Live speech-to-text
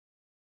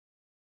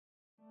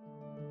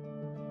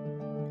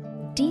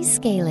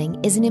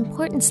Descaling is an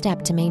important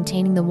step to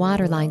maintaining the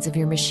water lines of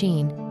your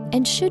machine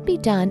and should be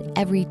done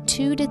every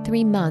 2 to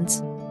 3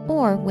 months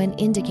or when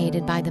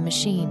indicated by the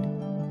machine.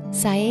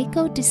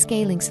 Syntia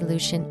descaling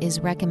solution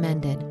is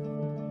recommended.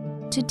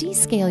 To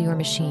descale your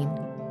machine,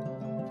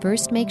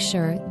 first make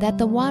sure that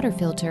the water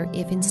filter,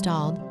 if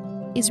installed,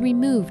 is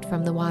removed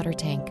from the water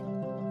tank.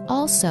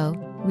 Also,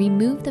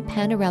 remove the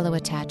Panarello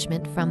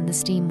attachment from the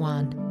steam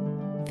wand.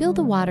 Fill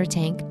the water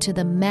tank to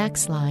the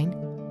max line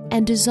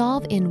and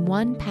dissolve in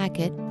 1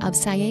 packet of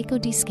Syntia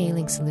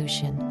descaling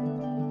solution.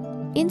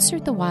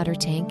 Insert the water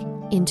tank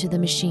into the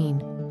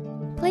machine.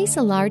 Place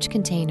a large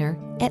container,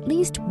 at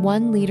least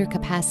 1 liter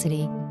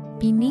capacity,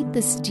 beneath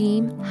the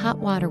steam hot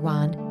water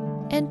wand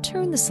and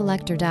turn the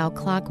selector dial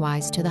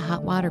clockwise to the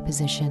hot water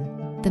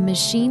position. The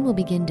machine will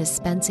begin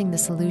dispensing the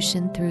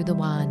solution through the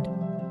wand.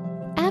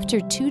 After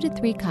 2 to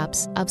 3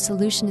 cups of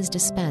solution is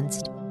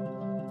dispensed,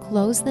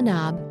 close the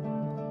knob.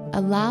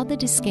 Allow the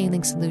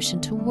descaling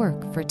solution to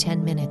work for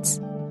 10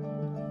 minutes.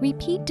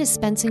 Repeat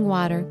dispensing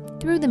water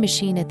through the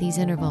machine at these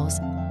intervals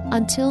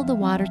until the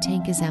water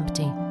tank is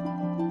empty.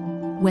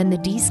 When the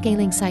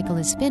descaling cycle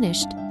is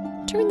finished,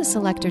 turn the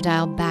selector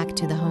dial back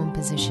to the home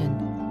position.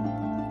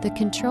 The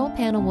control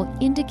panel will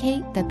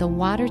indicate that the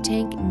water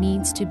tank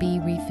needs to be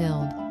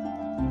refilled.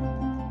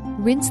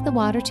 Rinse the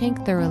water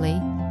tank thoroughly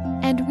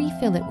and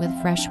refill it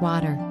with fresh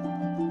water.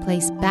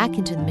 Place back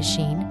into the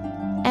machine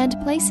and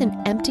place an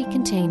empty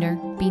container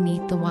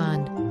beneath the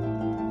wand.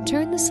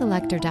 Turn the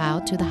selector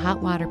dial to the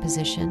hot water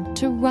position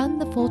to run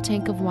the full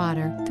tank of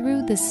water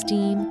through the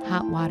steam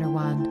hot water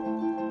wand.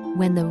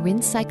 When the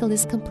rinse cycle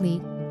is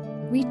complete,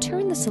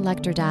 return the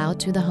selector dial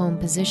to the home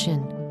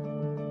position.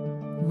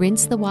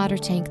 Rinse the water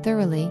tank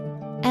thoroughly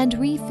and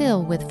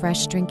refill with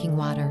fresh drinking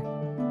water.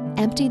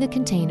 Empty the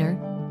container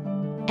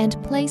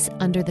and place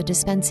under the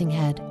dispensing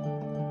head.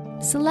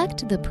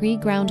 Select the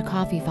pre-ground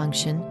coffee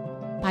function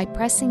by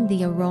pressing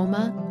the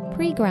Aroma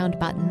Pre-Ground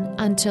button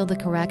until the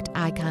correct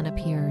icon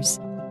appears.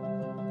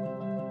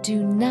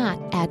 Do not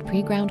add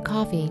pre-ground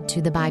coffee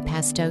to the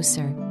bypass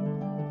doser.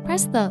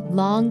 Press the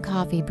Long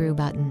Coffee Brew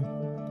button.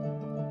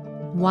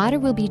 Water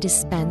will be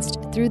dispensed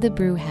through the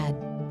brew head.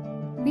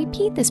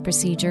 Repeat this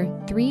procedure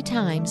 3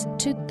 times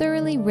to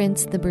thoroughly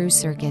rinse the brew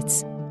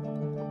circuits.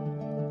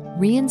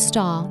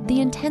 Reinstall the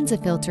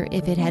Intensa filter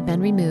if it had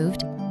been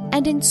removed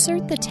and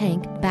insert the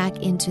tank back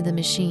into the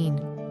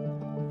machine.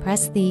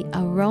 Press the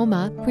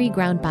Aroma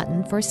Pre-Ground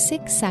button for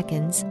 6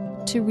 seconds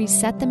to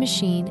reset the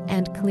machine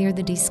and clear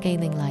the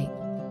descaling light.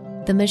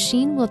 The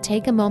machine will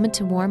take a moment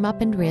to warm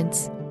up and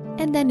rinse,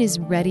 and then is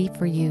ready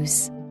for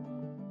use.